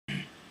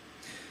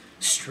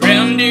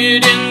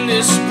Stranded in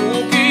this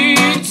spooky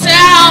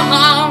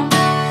town,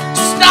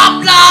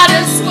 stoplight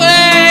is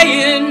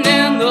swaying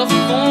and the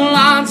phone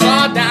lines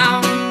are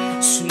down.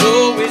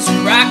 Snow is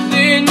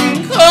crackling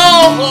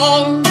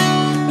cold.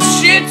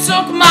 She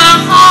took my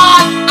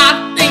heart,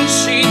 I think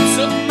she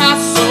took my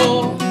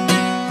soul.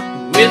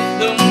 With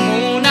the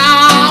moon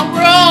I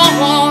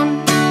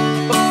run,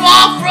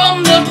 far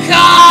from the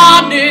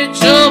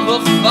carnage of a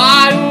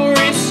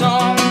fiery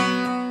song.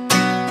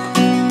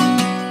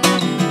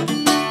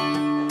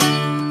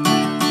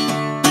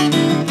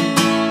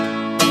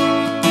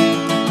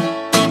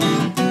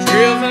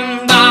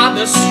 Driven by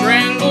the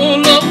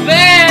strangle of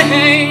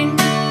pain,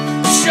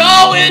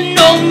 showing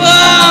no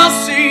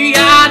mercy,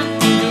 I'd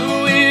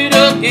do it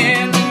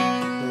again.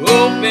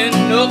 Open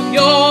up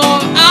your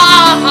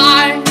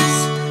eyes,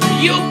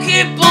 you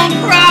keep on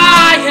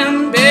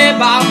crying,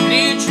 babe, I'll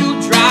bleed you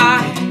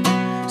dry.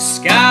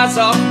 Skies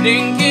are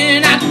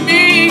blinking at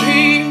me,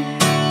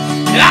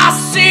 I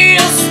see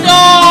a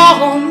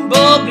storm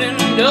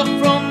bubbling up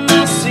from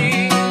the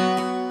sea.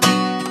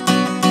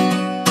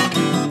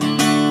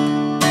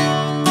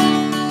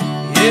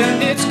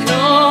 And it's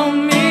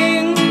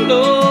coming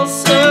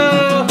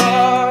closer,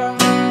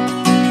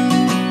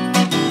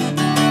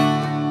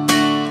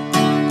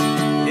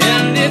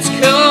 and it's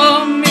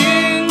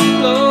coming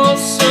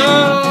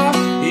closer.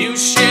 You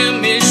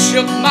shimmy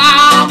shook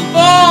my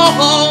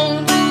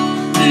boat,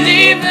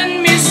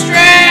 leaving me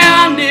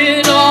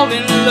stranded all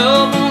in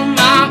love on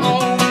my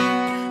own.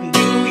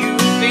 Do you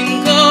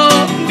think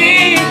of me?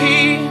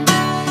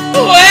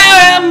 Where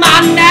am I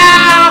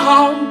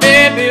now,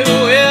 baby?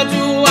 Where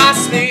do I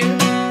sleep?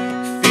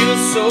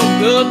 So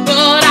good,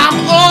 but I'm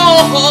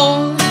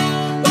old.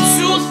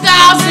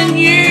 2,000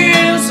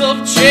 years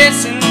of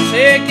chasing,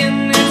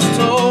 taking its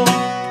toll.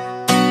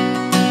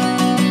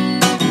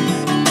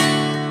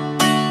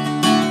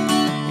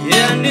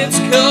 And it's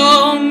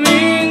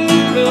coming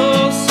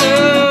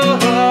closer.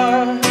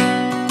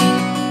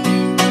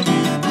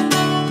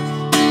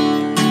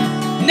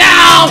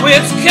 Now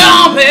it's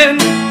coming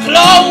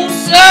closer.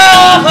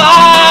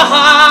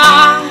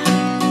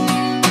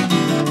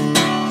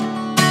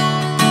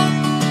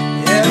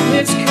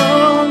 It's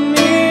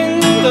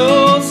coming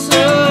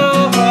closer.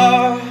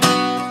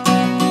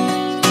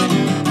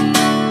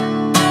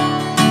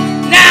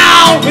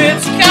 Now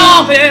it's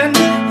coming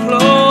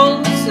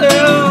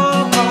closer.